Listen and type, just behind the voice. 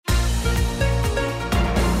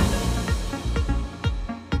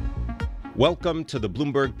Welcome to the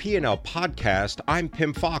Bloomberg P&L podcast. I'm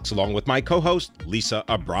Pimm Fox, along with my co-host, Lisa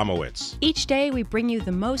Abramowicz. Each day, we bring you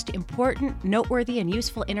the most important, noteworthy, and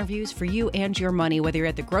useful interviews for you and your money, whether you're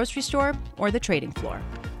at the grocery store or the trading floor.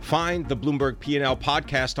 Find the Bloomberg P&L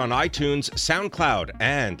podcast on iTunes, SoundCloud,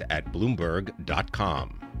 and at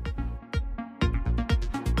Bloomberg.com.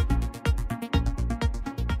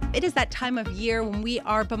 It is that time of year when we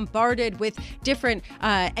are bombarded with different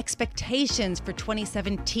expectations for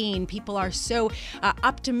 2017. People are so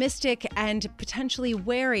optimistic and potentially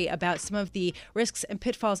wary about some of the risks and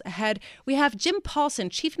pitfalls ahead. We have Jim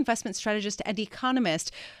Paulsen, Chief Investment Strategist and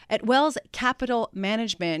Economist at Wells Capital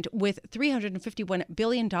Management, with $351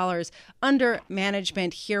 billion under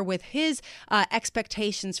management, here with his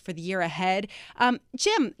expectations for the year ahead.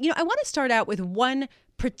 Jim, I want to start out with one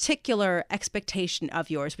particular expectation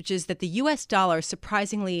of yours, which is that the U.S. dollar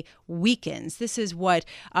surprisingly weakens. This is what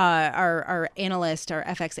our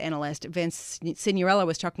FX analyst, Cignarella,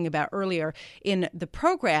 was talking about earlier in the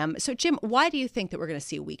program. So, Jim, why do you think that we're going to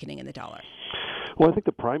see a weakening in the dollar? Well, I think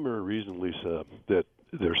the primary reason, Lisa, that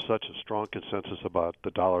there's such a strong consensus about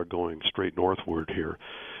the dollar going straight northward here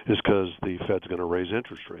is because the Fed's going to raise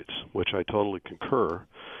interest rates, which I totally concur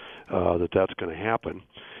that that's going to happen.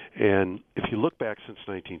 And if you look back since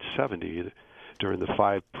 1970, during the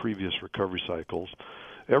 5 previous recovery cycles,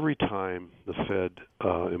 every time the Fed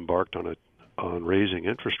embarked on raising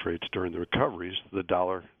interest rates during the recoveries, the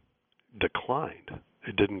dollar declined.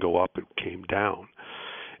 It didn't go up, it came down.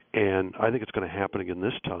 And I think it's going to happen again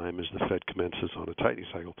this time as the Fed commences on a tightening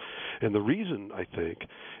cycle. And the reason, I think,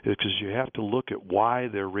 is because you have to look at why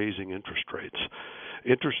they're raising interest rates.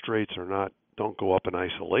 Interest rates don't go up in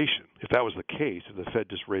isolation. If that was the case, if the Fed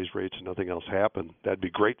just raised rates and nothing else happened, that'd be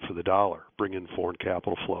great for the dollar, bring in foreign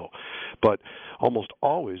capital flow. But almost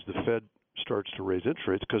always the Fed starts to raise interest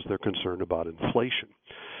rates because they're concerned about inflation.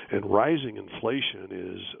 And rising inflation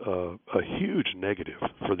is a huge negative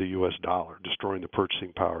for the U.S. dollar, destroying the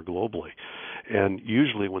purchasing power globally. And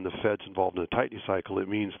usually when the Fed's involved in a tightening cycle, it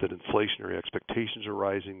means that inflationary expectations are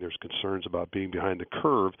rising, there's concerns about being behind the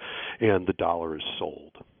curve, and the dollar is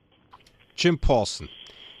sold. Jim Paulsen,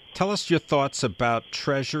 tell us your thoughts about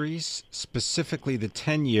treasuries, specifically the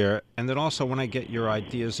 10-year, and then also when I get your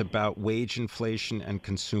ideas about wage inflation and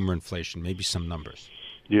consumer inflation, maybe some numbers.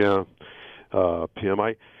 Yeah, Pimm,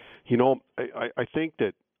 I think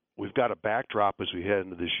that we've got a backdrop as we head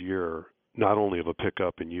into this year, not only of a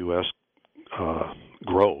pickup in U.S.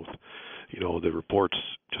 Growth. The reports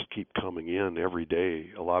just keep coming in every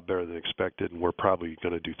day, a lot better than expected, and we're probably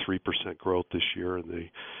going to do 3% growth this year in the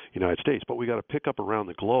United States. But we got to pick up around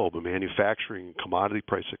the globe. The manufacturing and commodity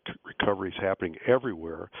price recovery is happening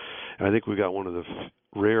everywhere. And I think we got one of the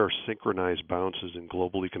rare synchronized bounces in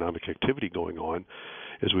global economic activity going on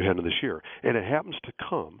as we head into this year. And it happens to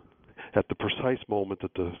come at the precise moment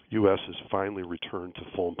that the U.S. has finally returned to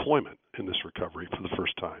full employment in this recovery for the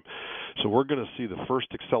first time. So we're going to see the first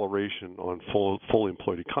acceleration on fully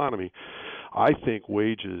employed economy. I think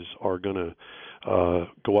wages are going to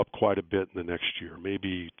go up quite a bit in the next year,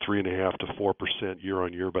 maybe 3.5% to 4% year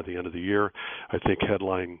on year by the end of the year. I think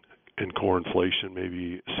headline and core inflation,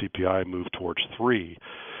 maybe CPI, move towards 3%.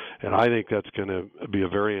 And I think that's going to be a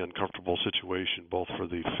very uncomfortable situation, both for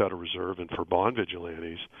the Federal Reserve and for bond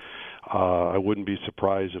vigilantes. I wouldn't be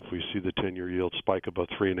surprised if we see the 10-year yield spike above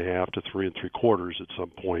 3.5% to 3.75% at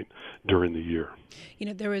some point during the year.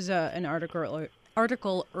 There was an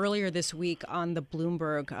article earlier this week on the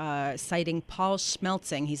Bloomberg citing Paul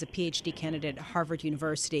Schmelzing. He's a PhD candidate at Harvard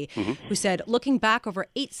University, who said, looking back over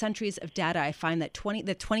 8 centuries of data, I find that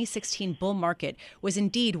the 2016 bull market was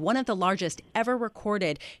indeed one of the largest ever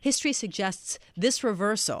recorded. History suggests this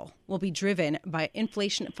reversal will be driven by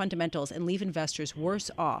inflation fundamentals and leave investors worse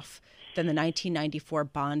off than the 1994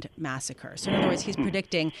 bond massacre. So in other words, he's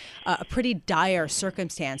predicting a pretty dire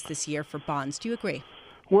circumstance this year for bonds. Do you agree?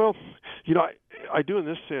 Well, I do in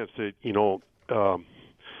this sense that,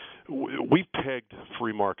 we've pegged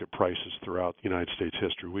free market prices throughout the United States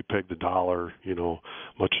history. We pegged the dollar,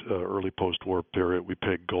 much early post-war period. We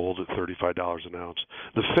pegged gold at $35 an ounce.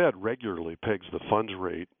 The Fed regularly pegs the funds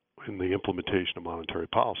rate in the implementation of monetary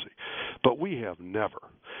policy. But we have never,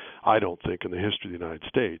 I don't think, in the history of the United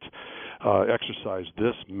States, exercised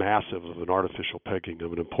this massive of an artificial pegging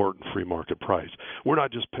of an important free market price. We're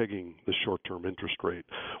not just pegging the short-term interest rate.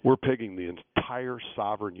 We're pegging the entire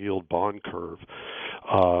sovereign yield bond curve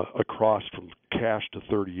across from cash to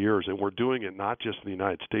 30 years, and we're doing it not just in the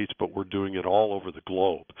United States, but we're doing it all over the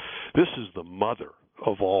globe. This is the mother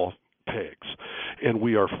of all pegs. And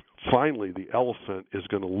we are finally, the elephant is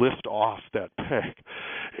going to lift off that peg.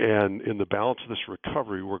 And in the balance of this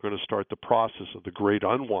recovery, we're going to start the process of the great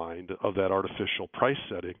unwind of that artificial price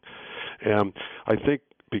setting. And I think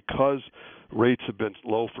because rates have been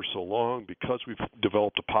low for so long, because we've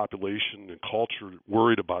developed a population and culture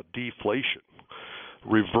worried about deflation,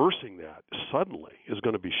 reversing that suddenly is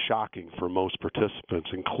going to be shocking for most participants,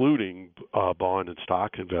 including bond and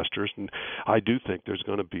stock investors. And I do think there's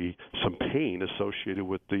going to be some pain associated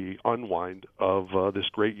with the unwind of this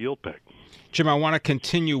great yield peg. Jim, I want to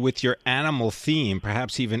continue with your animal theme,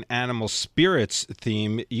 perhaps even animal spirits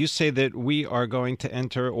theme. You say that we are going to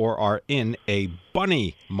enter or are in a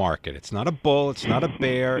bunny market. It's not a bull, it's not a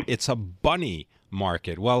bear, it's a bunny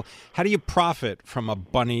market. Well, how do you profit from a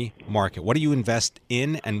bunny market? What do you invest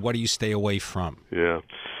in and what do you stay away from? Yeah.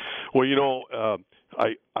 Well,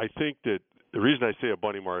 I think that the reason I say a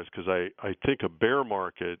bunny market is because I think a bear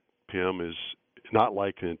market, Pimm, is not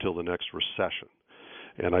likely until the next recession.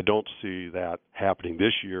 And I don't see that happening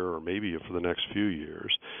this year or maybe for the next few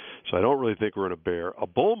years. So I don't really think we're in a bear. A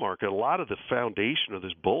bull market, a lot of the foundation of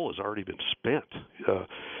this bull has already been spent.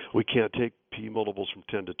 We can't take P multiples from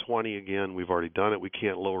 10 to 20 again. We've already done it. We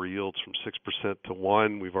can't lower yields from 6% to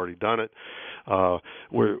 1. We've already done it.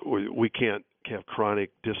 We can't have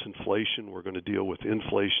chronic disinflation. We're going to deal with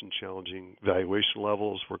inflation, challenging valuation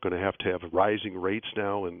levels. We're going to have rising rates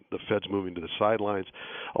now, and the Fed's moving to the sidelines.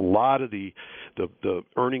 A lot of the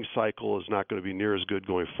earnings cycle is not going to be near as good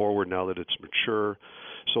going forward now that it's mature.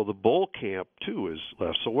 So the bull camp, too, is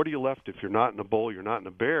left. So what are you left if you're not in a bull, you're not in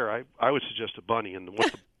a bear? I would suggest a bunny. And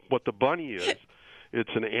what the bunny is,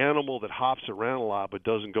 it's an animal that hops around a lot but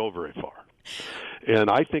doesn't go very far. And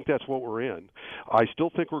I think that's what we're in. I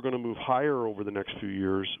still think we're going to move higher over the next few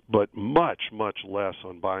years, but much, much less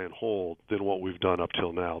on buy and hold than what we've done up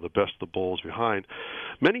till now. The best of the bull is behind.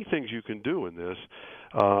 Many things you can do in this.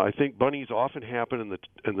 I think bunnies often happen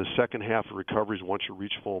in the second half of recoveries once you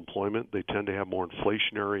reach full employment. They tend to have more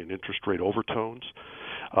inflationary and interest rate overtones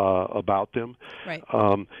about them. Right.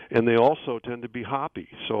 And they also tend to be hoppy.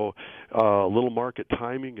 So a little market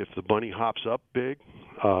timing, if the bunny hops up big,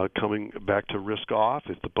 coming back to risk off.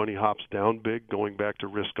 If the bunny hops down big, going back to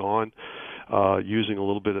risk on, using a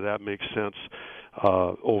little bit of that makes sense.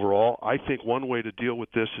 Overall, I think one way to deal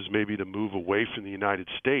with this is maybe to move away from the United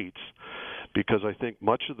States, because I think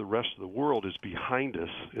much of the rest of the world is behind us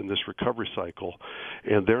in this recovery cycle,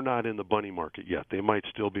 and they're not in the bunny market yet. They might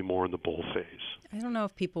still be more in the bull phase. I don't know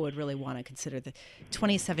if people would really want to consider the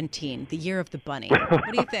 2017, the year of the bunny.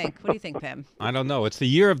 What do you think? What do you think, Pimm? I don't know. It's the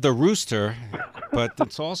year of the rooster, but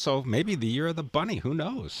it's also maybe the year of the bunny. Who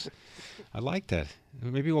knows? I like that.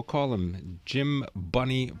 Maybe we'll call him Jim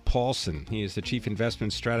Bunny Paulsen. He is the chief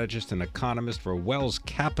investment strategist and economist for Wells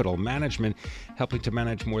Capital Management, helping to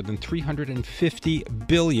manage more than $350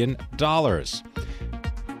 billion.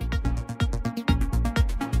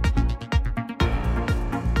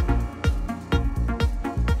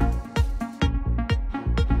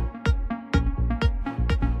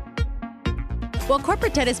 Well,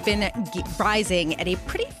 corporate debt has been rising at a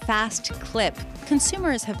pretty fast clip.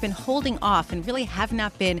 Consumers have been holding off and really have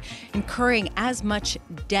not been incurring as much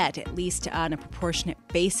debt, at least on a proportionate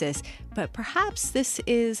basis. But perhaps this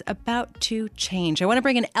is about to change. I want to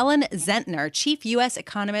bring in Ellen Zentner, chief U.S.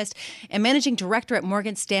 economist and managing director at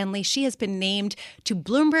Morgan Stanley. She has been named to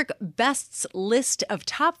Bloomberg Best's list of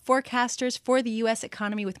top forecasters for the U.S.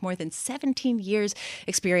 economy with more than 17 years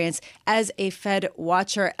experience as a Fed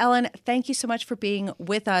watcher. Ellen, thank you so much for being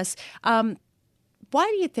with us. Why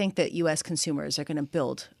do you think that U.S. consumers are going to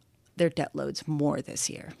build their debt loads more this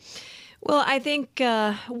year? Well, I think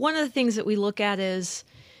one of the things that we look at is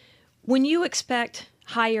when you expect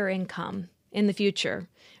higher income in the future,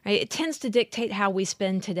 right, it tends to dictate how we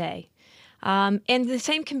spend today. And the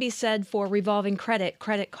same can be said for revolving credit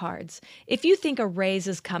cards. If you think a raise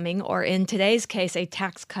is coming, or in today's case, a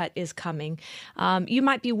tax cut is coming, you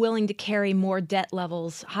might be willing to carry more debt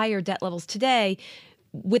levels, higher debt levels today,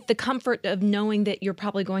 with the comfort of knowing that you're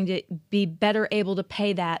probably going to be better able to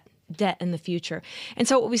pay that debt in the future. And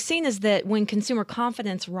so what we've seen is that when consumer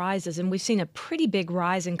confidence rises, and we've seen a pretty big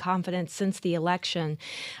rise in confidence since the election,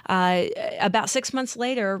 about 6 months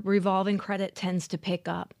later, revolving credit tends to pick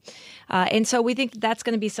up. And so we think that's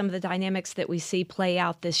going to be some of the dynamics that we see play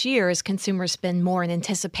out this year as consumers spend more in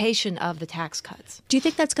anticipation of the tax cuts. Do you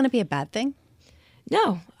think that's going to be a bad thing?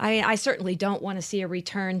 No, I certainly don't want to see a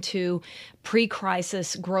return to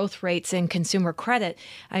pre-crisis growth rates in consumer credit.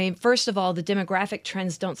 I mean, first of all, the demographic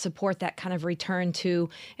trends don't support that kind of return to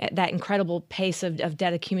that incredible pace of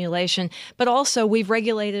debt accumulation. But also, we've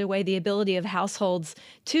regulated away the ability of households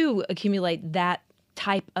to accumulate that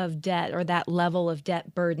type of debt or that level of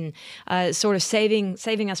debt burden, sort of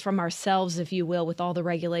saving us from ourselves, if you will, with all the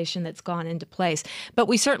regulation that's gone into place. But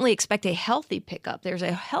we certainly expect a healthy pickup. There's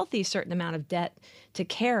a healthy certain amount of debt to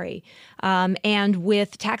carry. And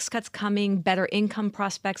with tax cuts coming, better income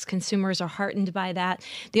prospects, consumers are heartened by that.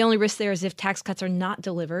 The only risk there is if tax cuts are not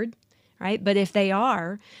delivered. Right? But if they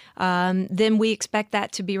are, then we expect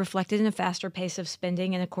that to be reflected in a faster pace of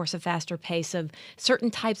spending and, of course, a faster pace of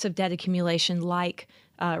certain types of debt accumulation like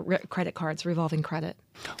credit cards, revolving credit.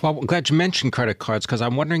 Well, I'm glad you mentioned credit cards because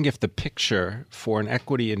I'm wondering if the picture for an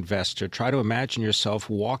equity investor, try to imagine yourself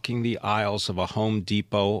walking the aisles of a Home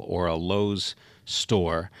Depot or a Lowe's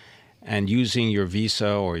store and using your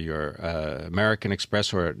Visa or your American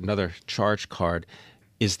Express or another charge card.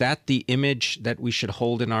 Is that the image that we should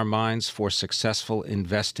hold in our minds for successful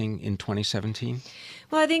investing in 2017?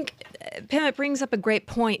 Well, I think, Pimm, it brings up a great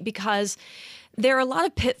point because there are a lot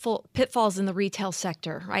of pitfalls in the retail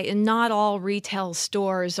sector, right? And not all retail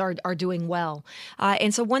stores are doing well.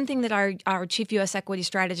 And so one thing that our chief U.S. equity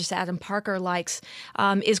strategist, Adam Parker, likes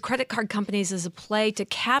is credit card companies as a play to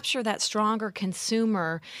capture that stronger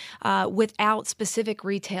consumer without specific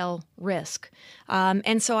retail risk.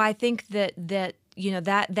 And so I think that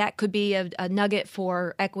that could be a nugget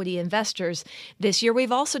for equity investors this year.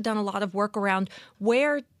 We've also done a lot of work around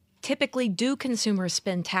where typically do consumers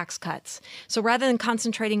spend tax cuts. So rather than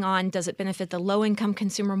concentrating on does it benefit the low-income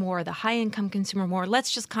consumer more or the high-income consumer more,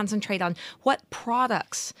 let's just concentrate on what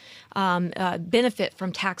products benefit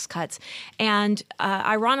from tax cuts. And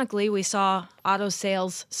ironically, we saw auto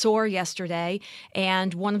sales soar yesterday,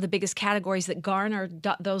 and one of the biggest categories that garner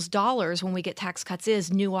those dollars when we get tax cuts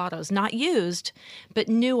is new autos. Not used, but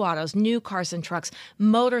new autos, new cars and trucks,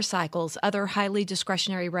 motorcycles, other highly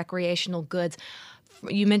discretionary recreational goods.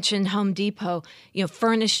 You mentioned Home Depot,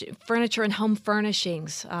 furniture and home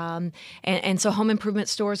furnishings. And so home improvement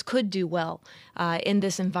stores could do well in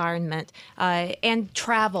this environment. And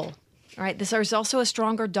travel. All right, there's also a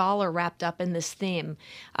stronger dollar wrapped up in this theme.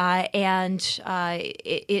 And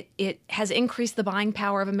it has increased the buying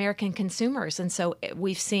power of American consumers. And so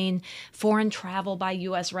we've seen foreign travel by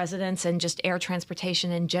U.S. residents and just air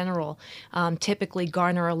transportation in general typically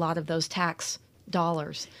garner a lot of those tax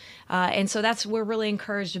dollars. And so we're really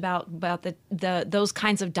encouraged about those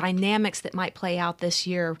kinds of dynamics that might play out this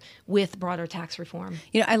year with broader tax reform.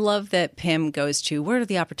 I love that Pimm goes to where are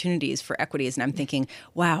the opportunities for equities? And I'm thinking,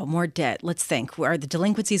 wow, more debt. Let's think. Are the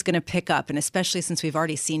delinquencies going to pick up? And especially since we've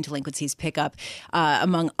already seen delinquencies pick up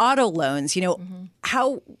among auto loans,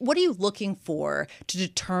 what are you looking for to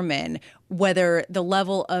determine whether the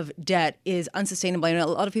level of debt is unsustainable? I know a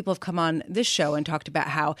lot of people have come on this show and talked about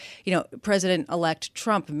how, President-elect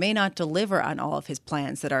Trump may not deliver on all of his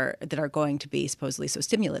plans that are going to be supposedly so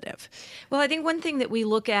stimulative. Well, I think one thing that we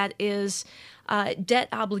look at is debt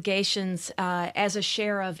obligations as a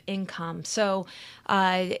share of income. So,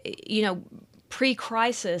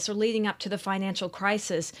 pre-crisis or leading up to the financial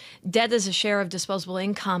crisis, debt as a share of disposable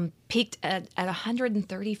income peaked at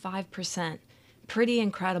 135%. Pretty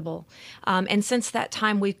incredible. And since that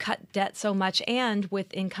time, we've cut debt so much, and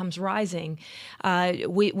with incomes rising,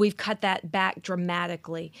 we've cut that back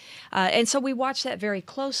dramatically. And so we watch that very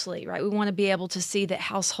closely, right? We want to be able to see that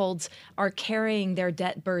households are carrying their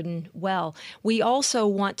debt burden well. We also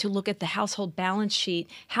want to look at the household balance sheet,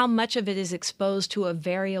 how much of it is exposed to a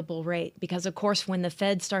variable rate. Because, of course, when the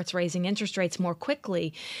Fed starts raising interest rates more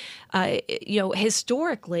quickly,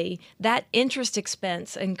 historically, that interest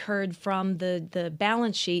expense incurred from the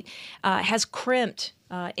balance sheet has crimped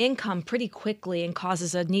income pretty quickly and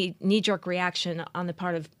causes a knee-jerk reaction on the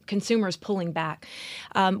part of consumers pulling back.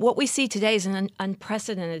 What we see today is an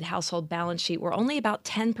unprecedented household balance sheet where only about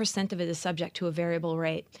 10% of it is subject to a variable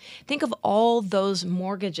rate. Think of all those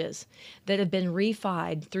mortgages that have been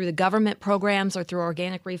refied through the government programs or through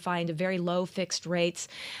organic refi into very low fixed rates.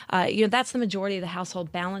 That's the majority of the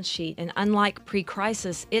household balance sheet. And unlike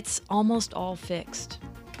pre-crisis, it's almost all fixed.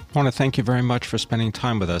 I want to thank you very much for spending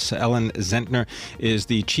time with us. Ellen Zentner is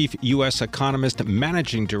the Chief U.S. Economist,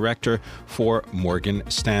 Managing Director for Morgan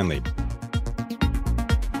Stanley.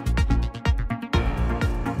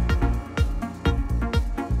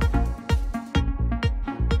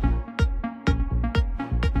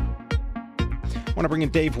 I want to bring in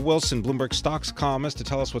Dave Wilson, Bloomberg stocks columnist, to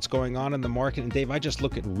tell us what's going on in the market. And Dave, I just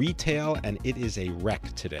look at retail, and it is a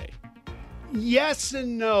wreck today. Yes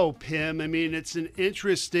and no, Pimm. I mean, it's an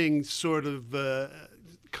interesting sort of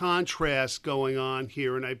contrast going on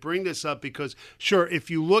here. And I bring this up because, sure, if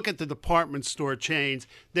you look at the department store chains,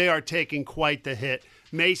 they are taking quite the hit.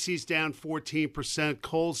 Macy's down 14%,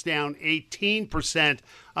 Kohl's down 18%.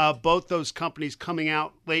 Both those companies coming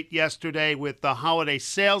out late yesterday with the holiday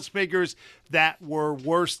sales figures that were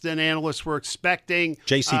worse than analysts were expecting.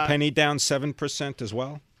 JCPenney down 7% as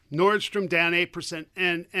well. Nordstrom down 8%.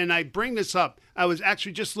 And I bring this up. I was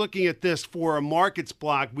actually just looking at this for a markets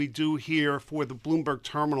blog we do here for the Bloomberg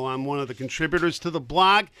Terminal. I'm one of the contributors to the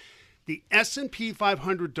blog. The S&P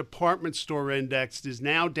 500 department store index is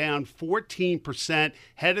now down 14%,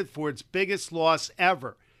 headed for its biggest loss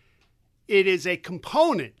ever. It is a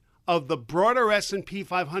component of the broader S&P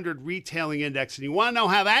 500 retailing index. And you want to know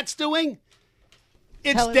how that's doing?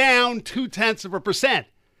 It's down 0.2%.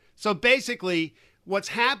 So basically, what's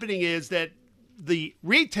happening is that the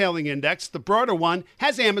retailing index, the broader one,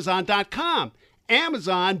 has Amazon.com.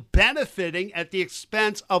 Amazon benefiting at the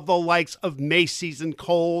expense of the likes of Macy's and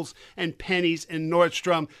Kohl's and Penny's and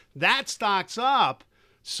Nordstrom. That stock's up,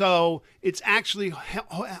 so it's actually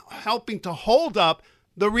helping to hold up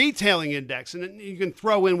the retailing index. And you can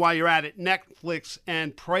throw in, while you're at it, Netflix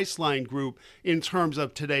and Priceline Group in terms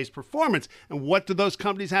of today's performance. And what do those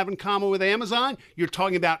companies have in common with Amazon? You're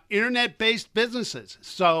talking about internet-based businesses.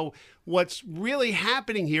 So what's really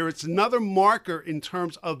happening here, it's another marker in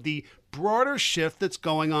terms of the broader shift that's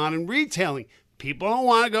going on in retailing. People don't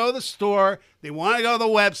want to go to the store. They want to go to the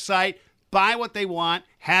website, buy what they want,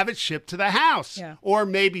 have it shipped to the house, or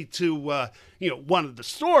maybe to one of the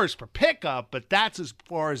stores for pickup, but that's as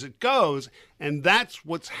far as it goes. And that's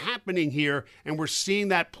what's happening here. And we're seeing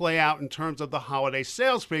that play out in terms of the holiday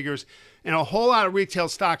sales figures. And a whole lot of retail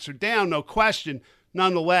stocks are down, no question.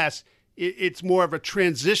 Nonetheless, it's more of a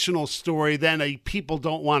transitional story than a people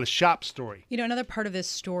don't want to shop story. You know, another part of this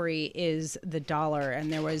story is the dollar.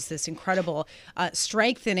 And there was this incredible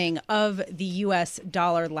strengthening of the U.S.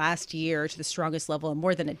 dollar last year to the strongest level in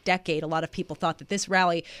more than a decade. A lot of people thought that this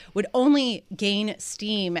rally would only gain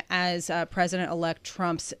steam as President-elect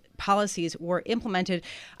Trump's policies were implemented.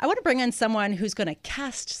 I want to bring in someone who's going to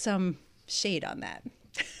cast some shade on that.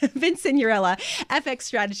 Vincent, FX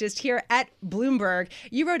strategist here at Bloomberg.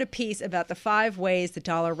 You wrote a piece about the 5 ways the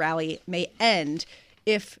dollar rally may end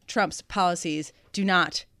if Trump's policies do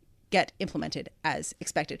not get implemented as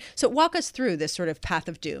expected. So walk us through this sort of path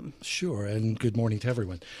of doom. Sure, and good morning to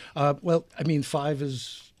everyone. 5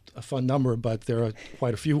 is a fun number, but there are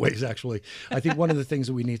quite a few ways, actually. I think one of the things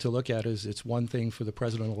that we need to look at is it's one thing for the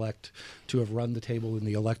president-elect to have run the table in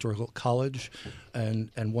the Electoral College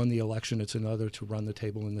and won the election. It's another to run the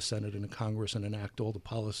table in the Senate and in Congress and enact all the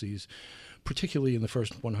policies, particularly in the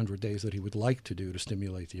first 100 days, that he would like to do to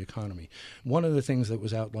stimulate the economy. One of the things that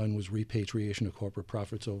was outlined was repatriation of corporate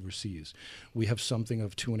profits overseas. We have something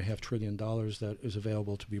of $2.5 trillion that is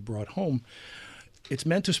available to be brought home. It's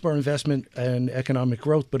meant to spur investment and economic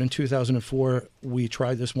growth, but in 2004, we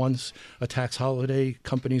tried this once, a tax holiday.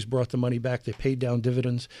 Companies brought the money back. They paid down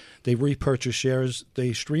dividends. They repurchased shares.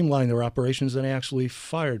 They streamlined their operations, and they actually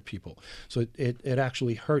fired people. So it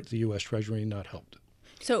actually hurt the U.S. Treasury, not helped.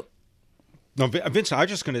 So, no, Vincent, I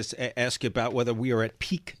was just going to ask you about whether we are at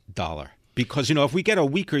peak dollar. Because, if we get a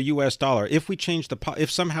weaker U.S. dollar, if we change if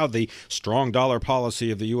somehow the strong dollar policy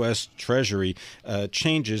of the U.S. Treasury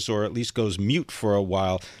changes or at least goes mute for a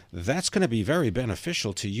while, that's going to be very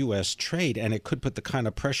beneficial to U.S. trade. And it could put the kind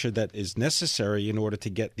of pressure that is necessary in order to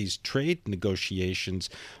get these trade negotiations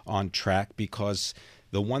on track. Because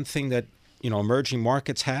the one thing that emerging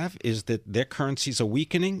markets have is that their currencies are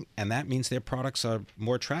weakening, and that means their products are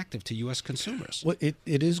more attractive to U.S. consumers. Well, it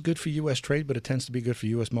is good for U.S. trade, but it tends to be good for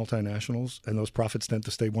U.S. multinationals, and those profits tend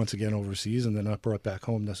to stay once again overseas, and they're not brought back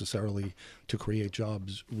home necessarily to create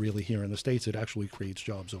jobs really here in the States. It actually creates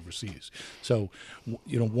jobs overseas. So,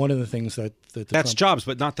 one of the things that's jobs,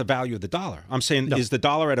 but not the value of the dollar. I'm saying, is the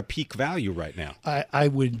dollar at a peak value right now? I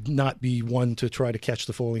would not be one to try to catch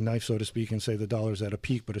the falling knife, so to speak, and say the dollar's at a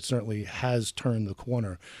peak, but it certainly has turned the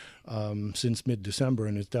corner since mid-December,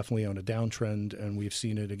 and it's definitely on a downtrend, and we've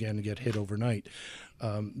seen it again get hit overnight.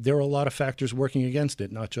 There are a lot of factors working against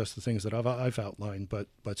it, not just the things that I've outlined,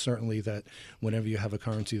 but certainly that whenever you have a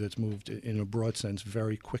currency that's moved in a broad sense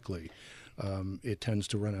very quickly, it tends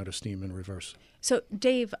to run out of steam in reverse. So,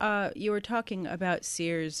 Dave, you were talking about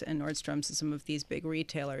Sears and Nordstrom's and some of these big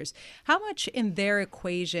retailers. How much in their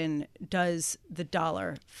equation does the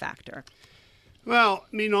dollar factor? Well,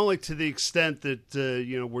 only to the extent that,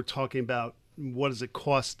 we're talking about what does it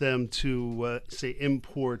cost them to, say,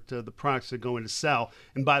 import the products they're going to sell?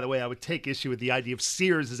 And by the way, I would take issue with the idea of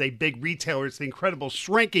Sears as a big retailer. It's the incredible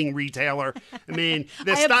shrinking retailer. I mean,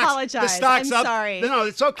 I apologize. The stock's I'm up. sorry. No,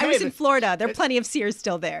 it's okay. I was in Florida. There are plenty of Sears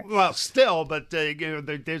still there. Well, still, but they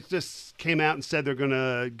just came out and said they're going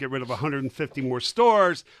to get rid of 150 more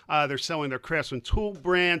stores. They're selling their Craftsman tool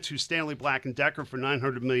brand to Stanley Black & Decker for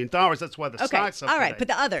 $900 million. That's why the stock's up all right, today. but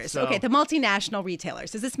the others. So, okay, the multinational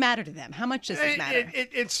retailers. Does this matter to them? How much does this matter?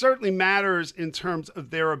 It certainly matters in terms of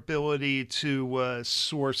their ability to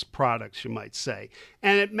source products, you might say.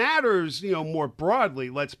 And it matters, more broadly,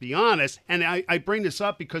 let's be honest. And I bring this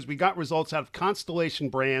up because we got results out of Constellation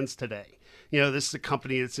Brands today. This is a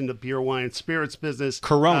company that's in the beer, wine, and spirits business.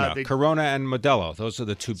 Corona and Modelo. Those are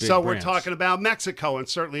the two big brands. So we're talking about Mexico, and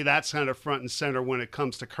certainly that's kind of front and center when it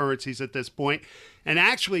comes to currencies at this point. And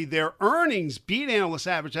actually, their earnings beat analyst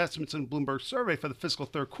average estimates in Bloomberg survey for the fiscal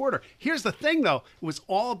third quarter. Here's the thing, though. It was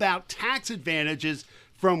all about tax advantages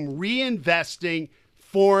from reinvesting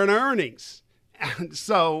foreign earnings. And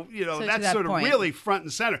so, that's sort of really front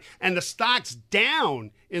and center. And the stock's down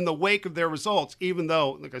in the wake of their results, even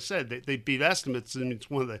though, like I said, they beat estimates. And it's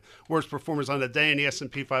one of the worst performers on the day in the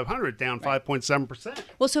S&P 500, down 5.7%.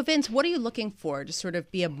 Well, so Vince, what are you looking for to sort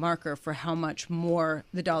of be a marker for how much more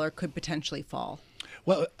the dollar could potentially fall?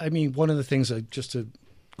 Well, I mean, one of the things, just to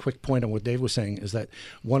quick point on what Dave was saying, is that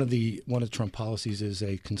one of the Trump policies is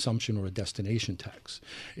a consumption or a destination tax.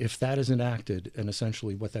 If that is enacted, and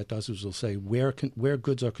essentially what that does is it'll say where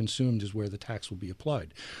goods are consumed is where the tax will be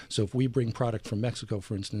applied. So if we bring product from Mexico,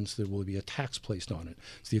 for instance, there will be a tax placed on it.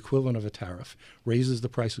 It's the equivalent of a tariff, raises the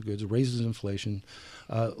price of goods, raises inflation,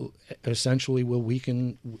 essentially will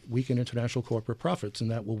weaken international corporate profits, and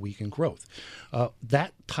that will weaken growth.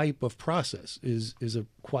 That type of process is a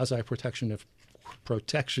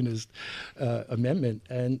quasi-protectionist amendment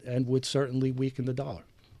and would certainly weaken the dollar.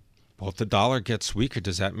 Well, if the dollar gets weaker,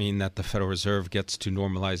 does that mean that the Federal Reserve gets to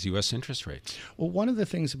normalize U.S. interest rates? Well, one of the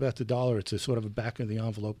things about the dollar, it's a sort of a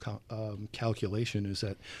back-of-the-envelope calculation, is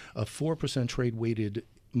that a 4% trade-weighted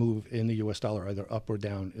move in the U.S. dollar, either up or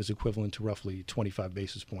down, is equivalent to roughly 25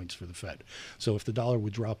 basis points for the Fed. So if the dollar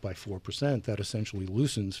would drop by 4%, that essentially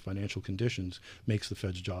loosens financial conditions, makes the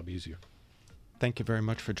Fed's job easier. Thank you very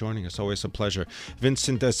much for joining us. Always a pleasure.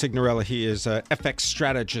 Vincent Cignarella, he is a FX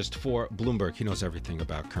strategist for Bloomberg. He knows everything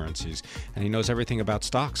about currencies, and he knows everything about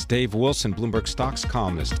stocks. Dave Wilson, Bloomberg stocks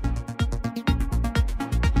columnist.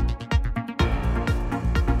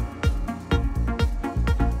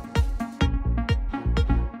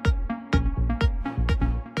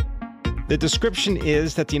 The description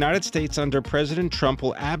is that the United States under President Trump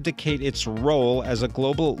will abdicate its role as a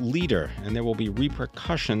global leader, and there will be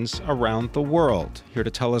repercussions around the world. Here to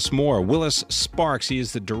tell us more, Willis Sparks. He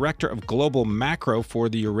is the director of global macro for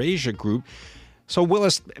the Eurasia Group. So,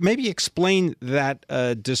 Willis, maybe explain that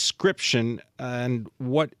description and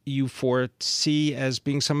what you foresee as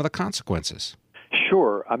being some of the consequences.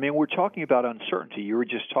 Sure. I mean, we're talking about uncertainty. You were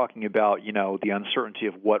just talking about, the uncertainty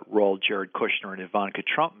of what role Jared Kushner and Ivanka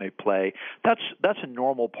Trump may play. That's a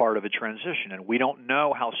normal part of a transition, and we don't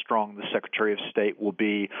know how strong the Secretary of State will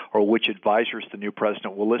be or which advisors the new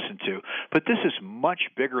president will listen to. But this is much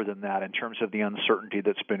bigger than that in terms of the uncertainty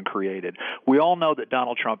that's been created. We all know that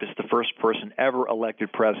Donald Trump is the first person ever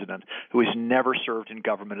elected president who has never served in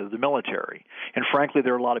government or the military. And frankly,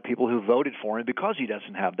 there are a lot of people who voted for him because he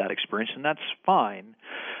doesn't have that experience, and that's fine.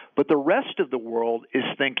 But the rest of the world is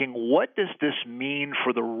thinking, what does this mean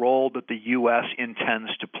for the role that the U.S.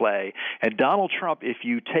 intends to play? And Donald Trump, if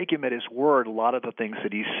you take him at his word, a lot of the things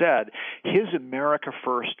that he said, his America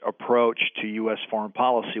First approach to U.S. foreign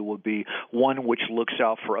policy will be one which looks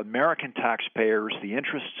out for American taxpayers, the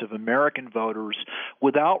interests of American voters,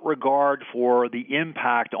 without regard for the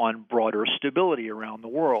impact on broader stability around the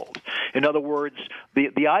world. In other words,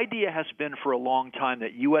 the idea has been for a long time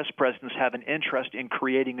that U.S. presidents have an interest in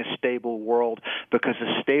creating a stable world because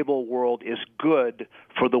a stable world is good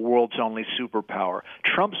for the world's only superpower.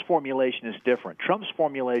 Trump's formulation is different. Trump's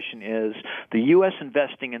formulation is the U.S.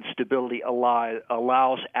 investing in stability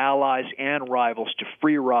allows allies and rivals to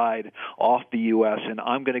free ride off the U.S., and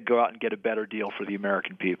I'm going to go out and get a better deal for the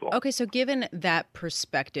American people. Okay, so given that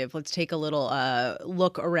perspective, let's take a little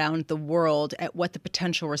look around the world at what the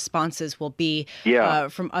potential responses will be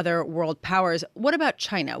from other world powers. What about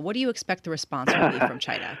China? What do you expect the response will be from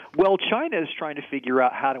China? Well, China is trying to figure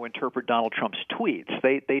out how to interpret Donald Trump's tweets.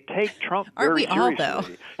 They take Trump very seriously. Aren't we all,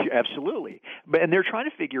 though? Absolutely. And they're trying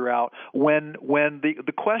to figure out when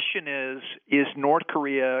the question is North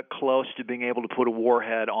Korea close to being able to put a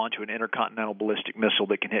warhead onto an intercontinental ballistic missile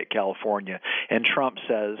that can hit California? And Trump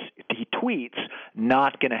says, he tweets,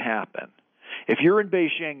 not going to happen. If you're in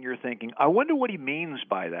Beijing, you're thinking, I wonder what he means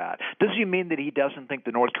by that. Does he mean that he doesn't think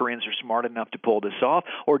the North Koreans are smart enough to pull this off,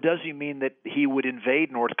 or does he mean that he would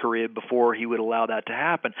invade North Korea before he would allow that to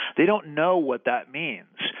happen? They don't know what that means.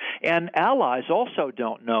 And allies also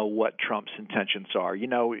don't know what Trump's intentions are.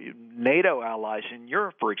 NATO allies in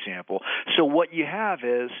Europe, for example. So what you have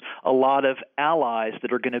is a lot of allies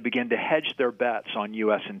that are going to begin to hedge their bets on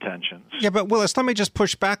U.S. intentions. Yeah, but Willis, let me just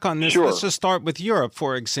push back on this. Sure. Let's just start with Europe,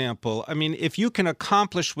 for example. I mean, if you can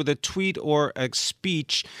accomplish with a tweet or a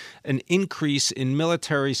speech an increase in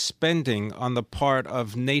military spending on the part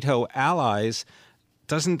of NATO allies,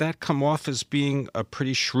 doesn't that come off as being a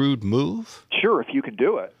pretty shrewd move? Sure, if you can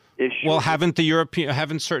do it. Well, haven't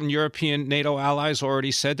certain European NATO allies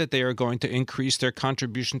already said that they are going to increase their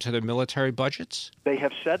contribution to their military budgets? They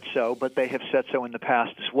have said so, but they have said so in the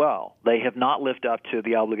past as well. They have not lived up to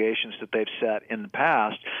the obligations that they've set in the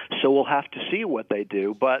past, so we'll have to see what they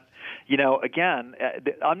do. But, again,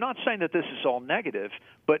 I'm not saying that this is all negative,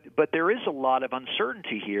 but there is a lot of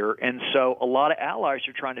uncertainty here, and so a lot of allies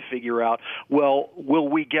are trying to figure out, well, will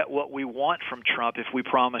we get what we want from Trump if we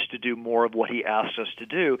promise to do more of what he asks us to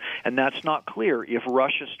do? And that's not clear. If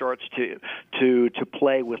Russia starts to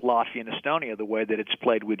play with Latvia and Estonia the way that it's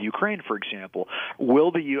played with Ukraine, for example,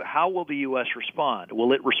 how will the U.S. respond?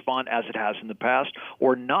 Will it respond as it has in the past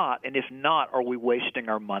or not? And if not, are we wasting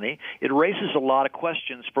our money? It raises a lot of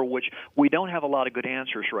questions for which we don't have a lot of good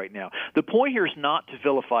answers right now. The point here is not to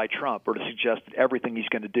vilify Trump or to suggest that everything he's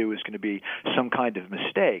going to do is going to be some kind of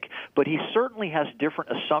mistake, but he certainly has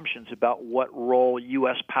different assumptions about what role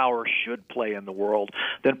U.S. power should play in the world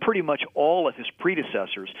than pretty much all of his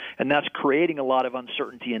predecessors, and that's creating a lot of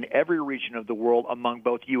uncertainty in every region of the world among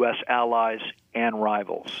both U.S. allies and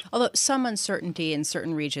rivals. Although some uncertainty in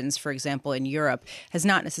certain regions, for example, in Europe, has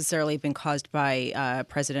not necessarily been caused by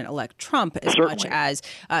President-elect Trump as much as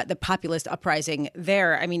the populist uprising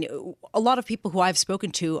there. I mean, a lot of people who I've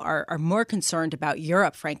spoken to are more concerned about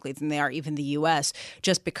Europe, frankly, than they are even the U.S.,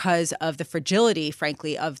 just because of the fragility,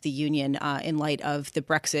 frankly, of the Union in light of the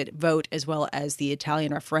Brexit vote as well as the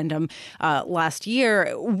Italian referendum last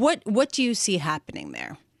year. What do you see happening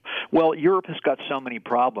there? Well, Europe has got so many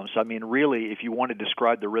problems. I mean, really, if you want to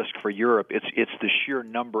describe the risk for Europe, it's the sheer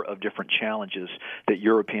number of different challenges that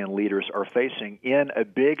European leaders are facing in a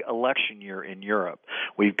big election year in Europe.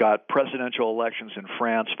 We've got presidential elections in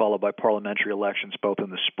France, followed by parliamentary elections both in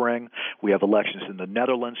the spring. We have elections in the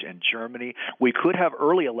Netherlands and Germany. We could have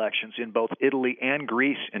early elections in both Italy and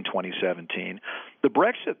Greece in 2017. The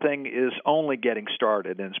Brexit thing is only getting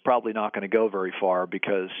started, and it's probably not going to go very far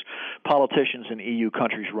because politicians in EU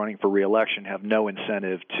countries running for re-election have no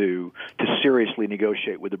incentive to seriously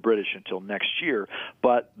negotiate with the British until next year.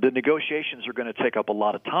 But the negotiations are going to take up a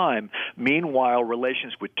lot of time. Meanwhile,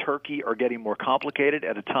 relations with Turkey are getting more complicated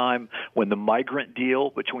at a time when the migrant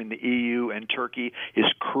deal between the EU and Turkey is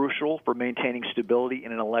crucial for maintaining stability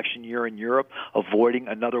in an election year in Europe, avoiding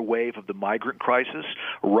another wave of the migrant crisis.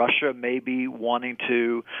 Russia may be wanting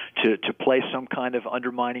to play some kind of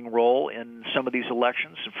undermining role in some of these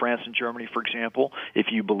elections, in France and Germany, for example, if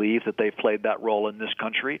you believe that they've played that role in this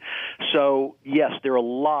country. So, yes, there are a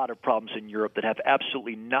lot of problems in Europe that have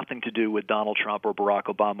absolutely nothing to do with Donald Trump or Barack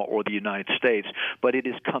Obama or the United States, but it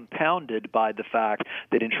is compounded by the fact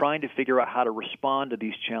that in trying to figure out how to respond to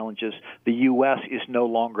these challenges, the U.S. is no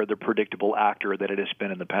longer the predictable actor that it has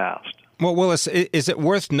been in the past. Well, Willis, is it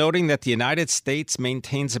worth noting that the United States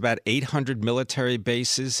maintains about 800 military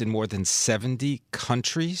bases in more than 70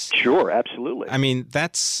 countries? Sure, absolutely. I mean,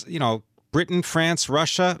 that's, Britain, France,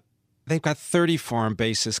 Russia, they've got 30 foreign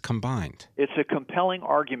bases combined. It's a compelling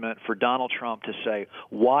argument for Donald Trump to say,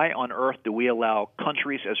 why on earth do we allow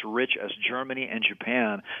countries as rich as Germany and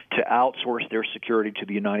Japan to outsource their security to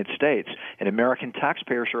the United States? And American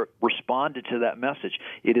taxpayers responded to that message.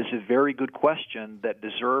 It is a very good question that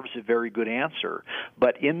deserves a very good answer.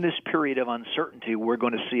 But in this period of uncertainty, we're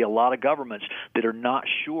going to see a lot of governments that are not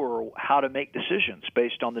sure how to make decisions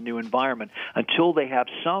based on the new environment until they have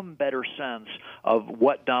some better sense of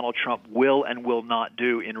what Donald Trump will and will not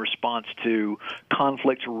do in response to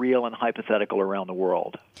conflicts, real and hypothetical, around the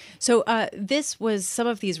world. So some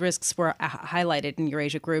of these risks were highlighted in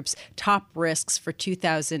Eurasia Group's top risks for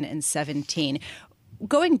 2017.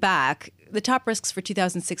 Going back, the top risks for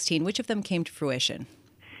 2016, which of them came to fruition?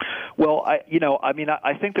 Well, I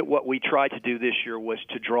think that what we tried to do this year was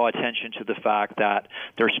to draw attention to the fact that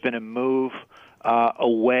there's been a move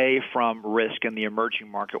away from risk in the emerging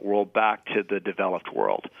market world back to the developed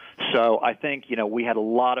world. So I think, we had a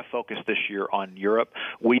lot of focus this year on Europe.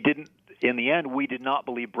 We didn't In the end, we did not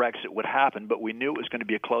believe Brexit would happen, but we knew it was going to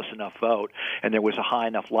be a close enough vote, and there was a high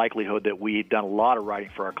enough likelihood that we had done a lot of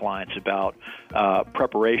writing for our clients about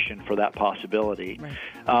preparation for that possibility. Right.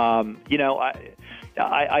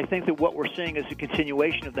 I think that what we're seeing is a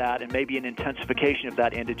continuation of that and maybe an intensification of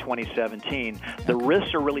that into 2017. The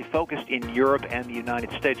risks are really focused in Europe and the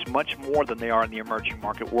United States much more than they are in the emerging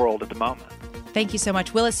market world at the moment. Thank you so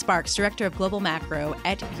much. Willis Sparks, Director of Global Macro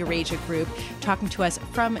at Eurasia Group, talking to us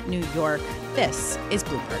from New York. This is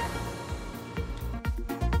Bloomberg.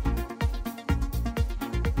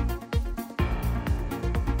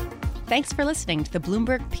 Thanks for listening to the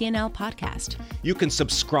Bloomberg P&L podcast. You can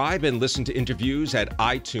subscribe and listen to interviews at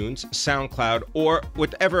iTunes, SoundCloud, or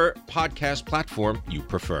whatever podcast platform you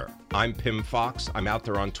prefer. I'm Pimm Fox. I'm out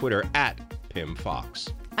there on Twitter at Pimm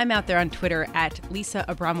Fox. I'm out there on Twitter at Lisa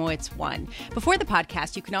Abramowicz1. Before the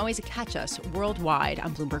podcast, you can always catch us worldwide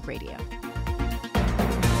on Bloomberg Radio.